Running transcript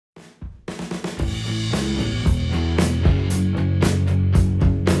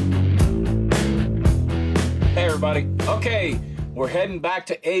everybody. Okay, we're heading back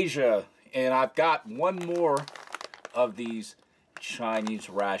to Asia, and I've got one more of these Chinese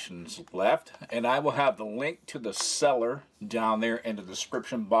rations left, and I will have the link to the seller down there in the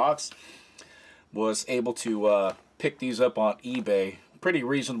description box. Was able to pick these up on eBay, pretty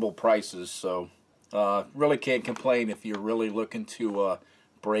reasonable prices, so really can't complain if you're really looking to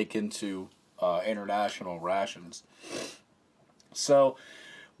break into international rations. So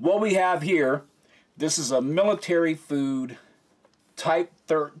what we have here, this is a military food type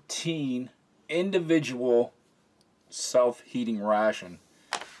 13 individual self-heating ration,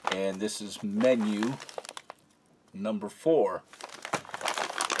 and this is menu number 4.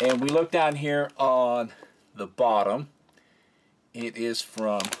 And we look down here on the bottom. It is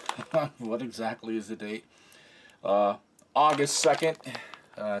from what exactly is the date? August 2nd,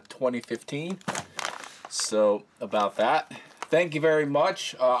 2015. So about that. Thank you very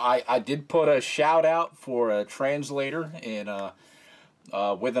much. I did put a shout out for a translator, and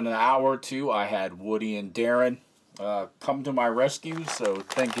within an hour or two I had Woody and Darren come to my rescue, so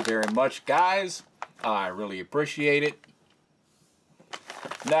thank you very much, guys. I really appreciate it.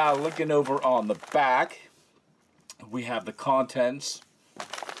 Now, looking over on the back, we have the contents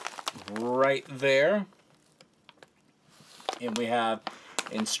right there, and we have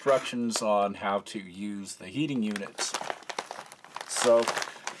instructions on how to use the heating units. So,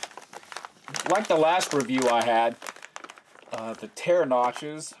 like the last review I had, the tear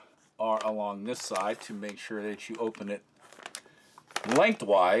notches are along this side to make sure that you open it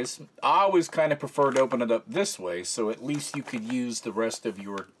lengthwise. I always kind of prefer to open it up this way, so at least you could use the rest of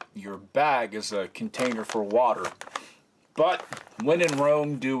your bag as a container for water. But when in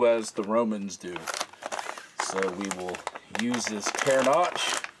Rome, do as the Romans do. So we will use this tear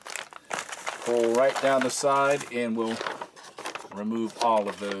notch, pull right down the side, and we'll remove all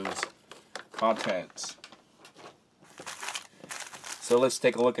of those contents. So let's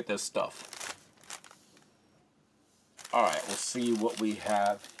take a look at this stuff. Alright, we'll see what we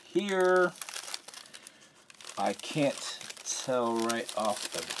have here. I can't tell right off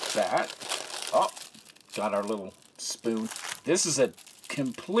the bat. Oh, got our little spoon. This is a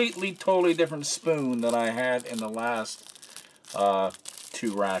completely, totally different spoon than I had in the last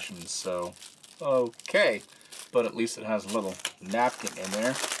 2 rations. So, okay. But at least it has a little napkin in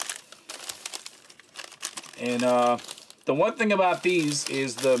there. And the one thing about these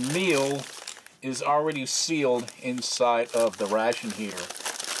is the meal is already sealed inside of the ration heater.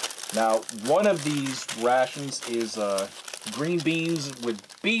 Now, one of these rations is green beans with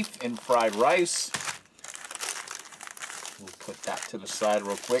beef and fried rice. We'll put that to the side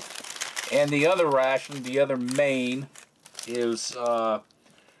real quick. And the other ration, the other main, is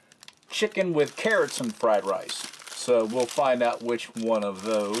chicken with carrots and fried rice. So we'll find out which one of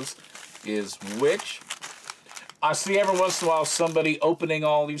those is which. I see every once in a while somebody opening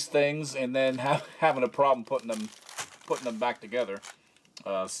all these things and then having a problem putting them back together.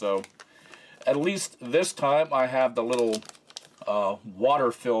 So at least this time I have the little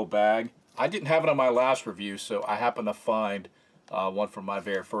water fill bag. I didn't have it on my last review, so I happened to find one from my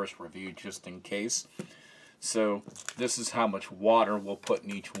very first review just in case. So this is how much water we'll put in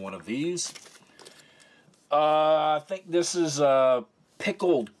each one of these. I think this is a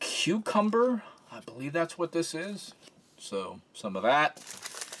pickled cucumber. I believe that's what this is. So some of that.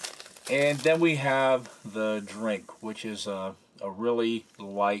 And then we have the drink, which is a really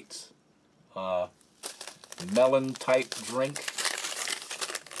light melon type drink.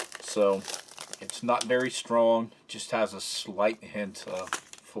 So it's not very strong, just has a slight hint of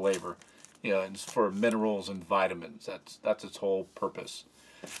flavor. You know, it's for minerals and vitamins. That's its whole purpose.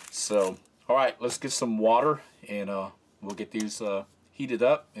 So, all right, let's get some water, and we'll get these heated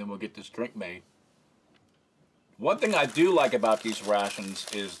up, and we'll get this drink made. One thing I do like about these rations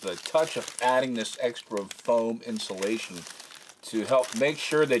is the touch of adding this extra foam insulation to help make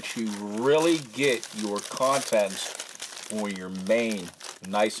sure that you really get your contents or your main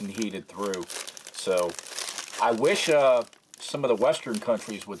nice and heated through. So I wish some of the Western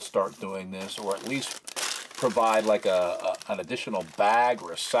countries would start doing this, or at least provide like an additional bag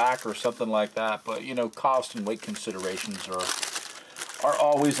or a sack or something like that. But you know, cost and weight considerations are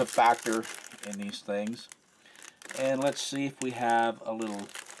always a factor in these things. And let's see if we have a little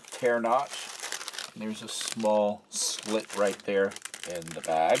tear notch. There's a small slit right there in the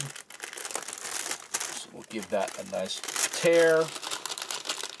bag. So we'll give that a nice tear.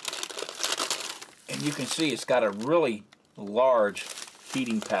 And you can see it's got a really large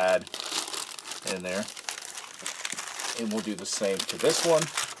heating pad in there. And we'll do the same to this one.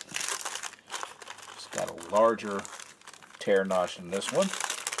 It's got a larger tear notch in this one.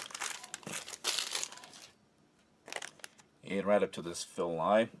 and right up to this fill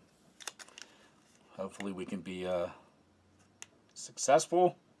line. Hopefully we can be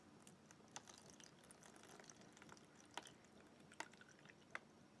successful.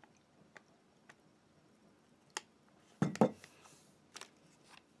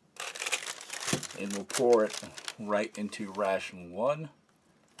 And we'll pour it right into ration 1.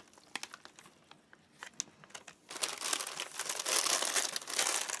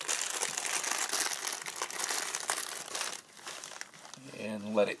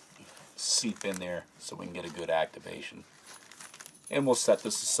 And let it seep in there so we can get a good activation. And we'll set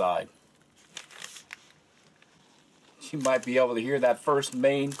this aside. You might be able to hear that first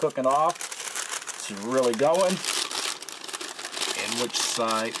main cooking off. It's really going. And which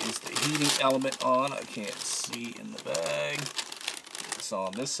side is the heating element on? I can't see in the bag. It's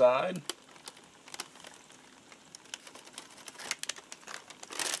on this side.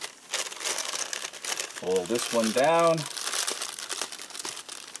 Pull this one down.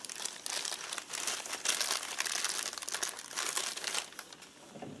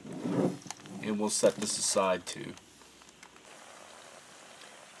 And we'll set this aside too.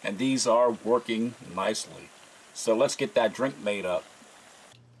 And these are working nicely. So let's get that drink made up.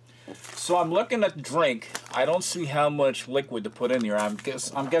 So I'm looking at the drink. I don't see how much liquid to put in here. I'm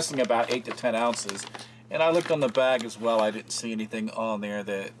guessing about 8 to 10 ounces. And I looked on the bag as well. I didn't see anything on there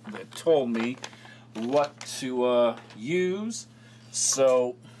that told me what to use.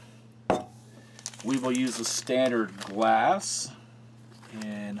 So we will use a standard glass.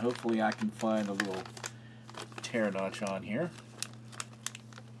 And hopefully I can find a little tear notch on here.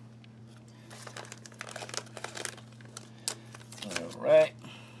 Alright.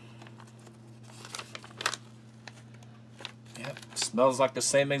 Yep, smells like the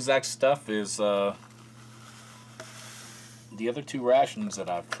same exact stuff as the other 2 rations that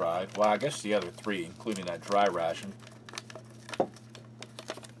I've tried. Well, I guess the other 3, including that dry ration. So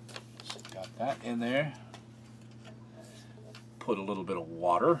got that in there. Put a little bit of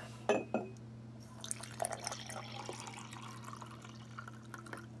water.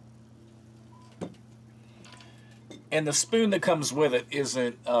 And the spoon that comes with it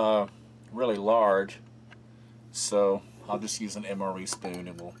isn't really large, so I'll just use an MRE spoon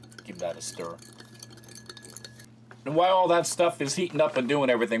and we'll give that a stir. And while all that stuff is heating up and doing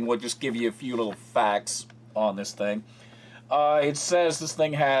everything, we'll just give you a few little facts on this thing. It says this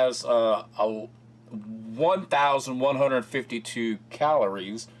thing has 1,152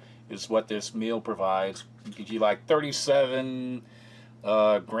 calories is what this meal provides. It gives you like 37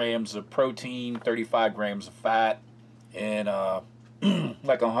 grams of protein, 35 grams of fat, and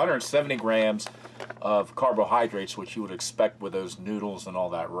like 170 grams of carbohydrates, which you would expect with those noodles and all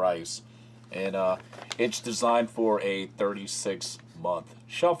that rice. And it's designed for a 36-month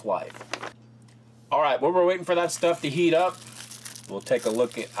shelf life. Alright, while we're waiting for that stuff to heat up, we'll take a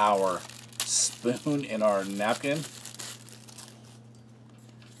look at our spoon and our napkin.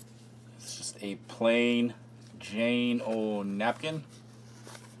 It's just a plain Jane old napkin.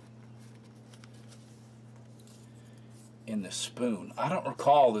 In the spoon. I don't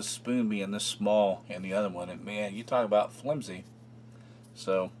recall this spoon being this small in the other one, and man, you talk about flimsy.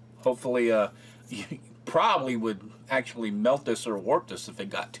 So hopefully you probably would actually melt this or warp this if it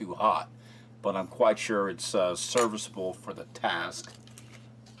got too hot, but I'm quite sure it's serviceable for the task.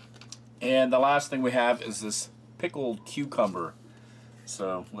 And the last thing we have is this pickled cucumber.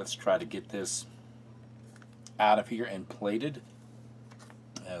 So let's try to get this out of here and plated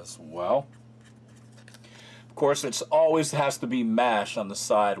as well. Of course, it always has to be mashed on the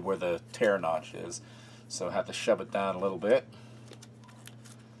side where the tear notch is, so I have to shove it down a little bit.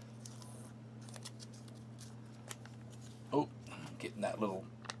 Oh, getting that little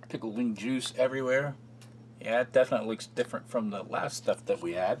pickling juice everywhere. Yeah, it definitely looks different from the last stuff that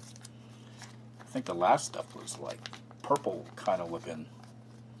we had. I think the last stuff was like purple kind of looking.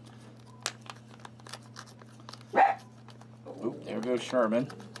 Oop, there goes Sherman.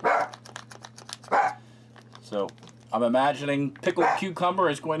 So I'm imagining pickled cucumber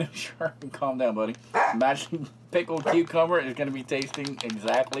is going to, Sherman, calm down, buddy. Imagine pickled cucumber is going to be tasting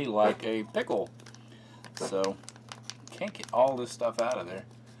exactly like a pickle. So can't get all this stuff out of there.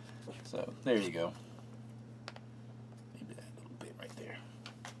 So there you go. Maybe that little bit right there.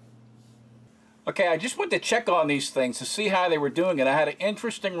 Okay, I just went to check on these things to see how they were doing, and I had an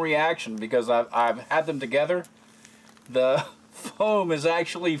interesting reaction because I've had them together. The foam is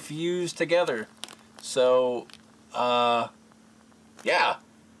actually fused together. So, yeah,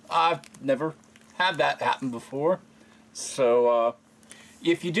 I've never had that happen before. So,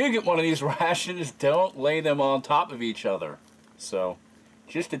 if you do get one of these rations, don't lay them on top of each other. So,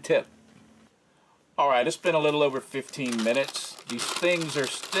 just a tip. Alright, it's been a little over 15 minutes. These things are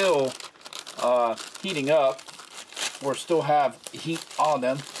still heating up, or still have heat on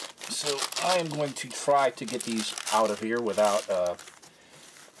them. So I am going to try to get these out of here without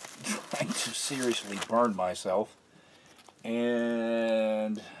trying to seriously burn myself.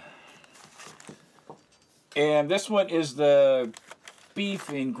 And this one is the beef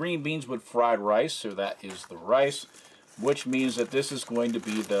and green beans with fried rice. So that is the rice, which means that this is going to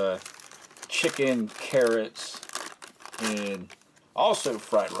be the chicken, carrots, and also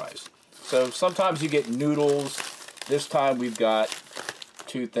fried rice. So sometimes you get noodles. This time we've got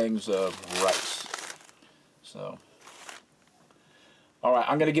 2 things of rice. So, all right,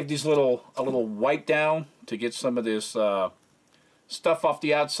 I'm gonna give these a little wipe down to get some of this stuff off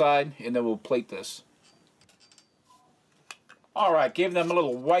the outside, and then we'll plate this. All right, give them a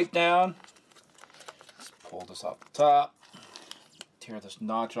little wipe down. Let's pull this off the top. Tear this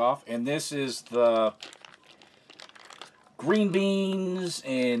notch off, and this is the green beans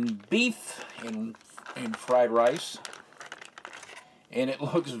and beef and fried rice, and it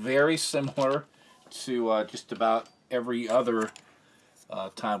looks very similar to just about every other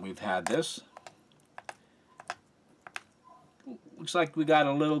time we've had this. Looks like we got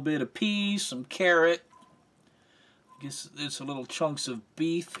a little bit of peas, some carrot, I guess it's a little chunks of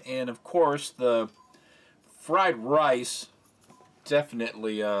beef, and of course the fried rice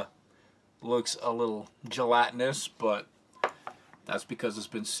definitely looks a little gelatinous, but that's because it's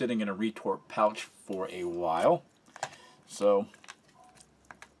been sitting in a retort pouch for a while. So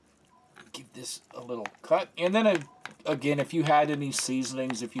give this a little cut, and then again, if you had any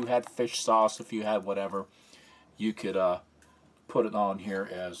seasonings, if you had fish sauce, if you had whatever, you could put it on here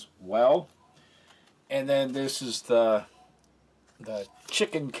as well. And then this is the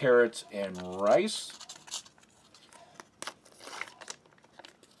chicken, carrots, and rice.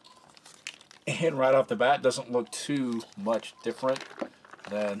 And right off the bat, doesn't look too much different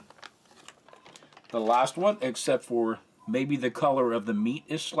than the last one, except for maybe the color of the meat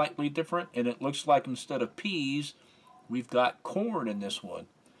is slightly different, and it looks like instead of peas, we've got corn in this one.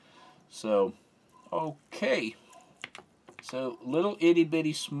 So, okay. So, little itty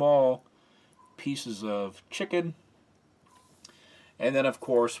bitty small pieces of chicken. And then, of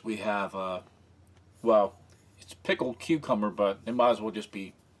course, we have, well, it's pickled cucumber, but it might as well just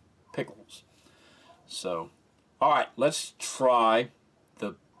be pickles. So, alright, let's try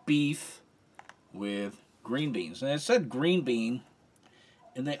the beef with green beans. And it said green bean,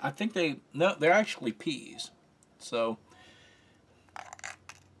 and I think no, they're actually peas. So,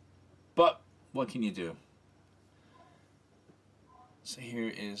 but what can you do? So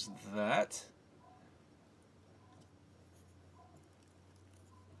here is that.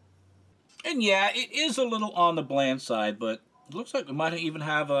 And yeah, it is a little on the bland side, but it looks like we might even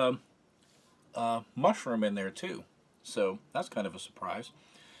have a mushroom in there too. So that's kind of a surprise.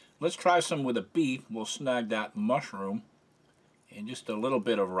 Let's try some with the beef. We'll snag that mushroom and just a little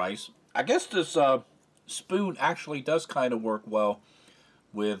bit of rice. I guess this spoon actually does kind of work well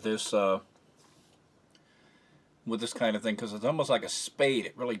with this kind of thing, because it's almost like a spade.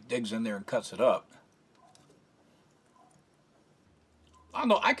 It really digs in there and cuts it up. I don't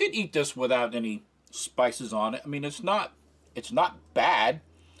know, I could eat this without any spices on it. I mean, it's not bad.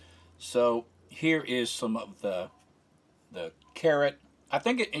 So here is some of the carrot. I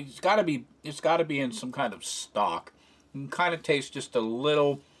think it's got to be in some kind of stock. You can kind of taste just a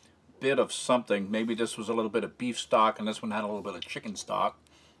little bit of something. Maybe this was a little bit of beef stock, and this one had a little bit of chicken stock.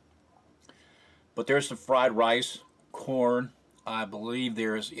 But there's the fried rice, corn. I believe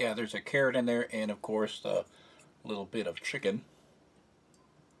there's a carrot in there, and of course the little bit of chicken.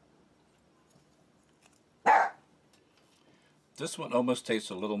 This one almost tastes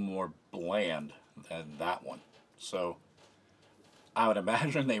a little more bland than that one. So I would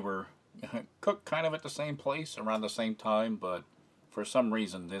imagine they were cooked kind of at the same place around the same time, but for some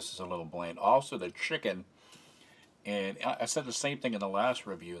reason this is a little bland. Also the chicken, and I said the same thing in the last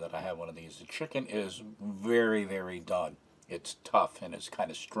review that I had one of these. The chicken is very, very done. It's tough and it's kind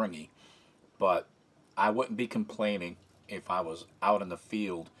of stringy, but I wouldn't be complaining if I was out in the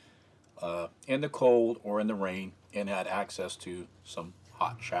field in the cold or in the rain and had access to some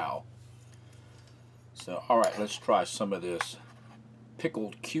hot chow. So, alright, let's try some of this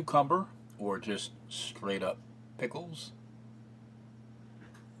pickled cucumber, or just straight up pickles.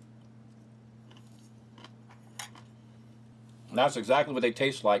 And that's exactly what they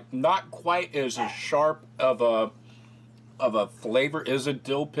taste like. Not quite as sharp of a flavor as a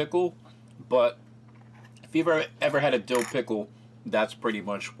dill pickle, but if you've ever had a dill pickle, that's pretty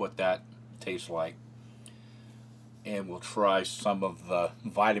much what that tastes like. And we'll try some of the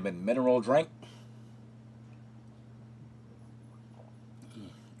vitamin mineral drink.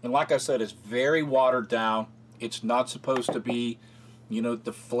 And like I said, it's very watered down. It's not supposed to be, you know,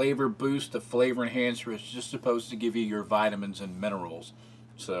 the flavor boost, the flavor enhancer. It's just supposed to give you your vitamins and minerals.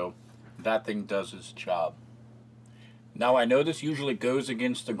 So that thing does its job. Now I know this usually goes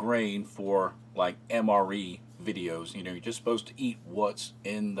against the grain for like MRE videos. You know, you're just supposed to eat what's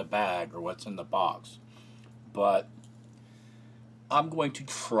in the bag or what's in the box. But I'm going to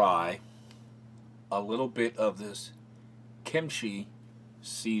try a little bit of this kimchi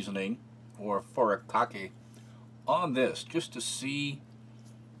seasoning or furikake on this just to see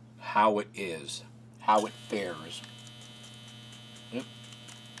how it is, how it fares. Yep.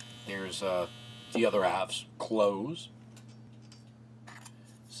 There's the other half's closed.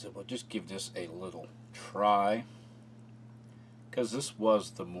 So we'll just give this a little try, because this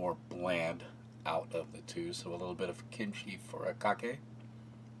was the more bland out of the two. So a little bit of kimchi furikake.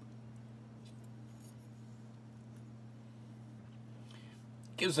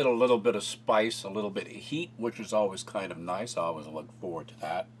 Gives it a little bit of spice, a little bit of heat, which is always kind of nice. I always look forward to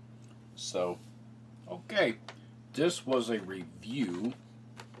that. So, okay, this was a review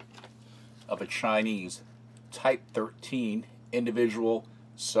of a Chinese Type 13 Individual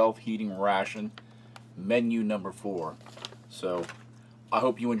Self-Heating Ration Menu number 4. So, I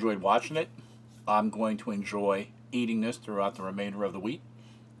hope you enjoyed watching it. I'm going to enjoy eating this throughout the remainder of the week,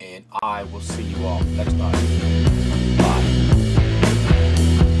 and I will see you all next time.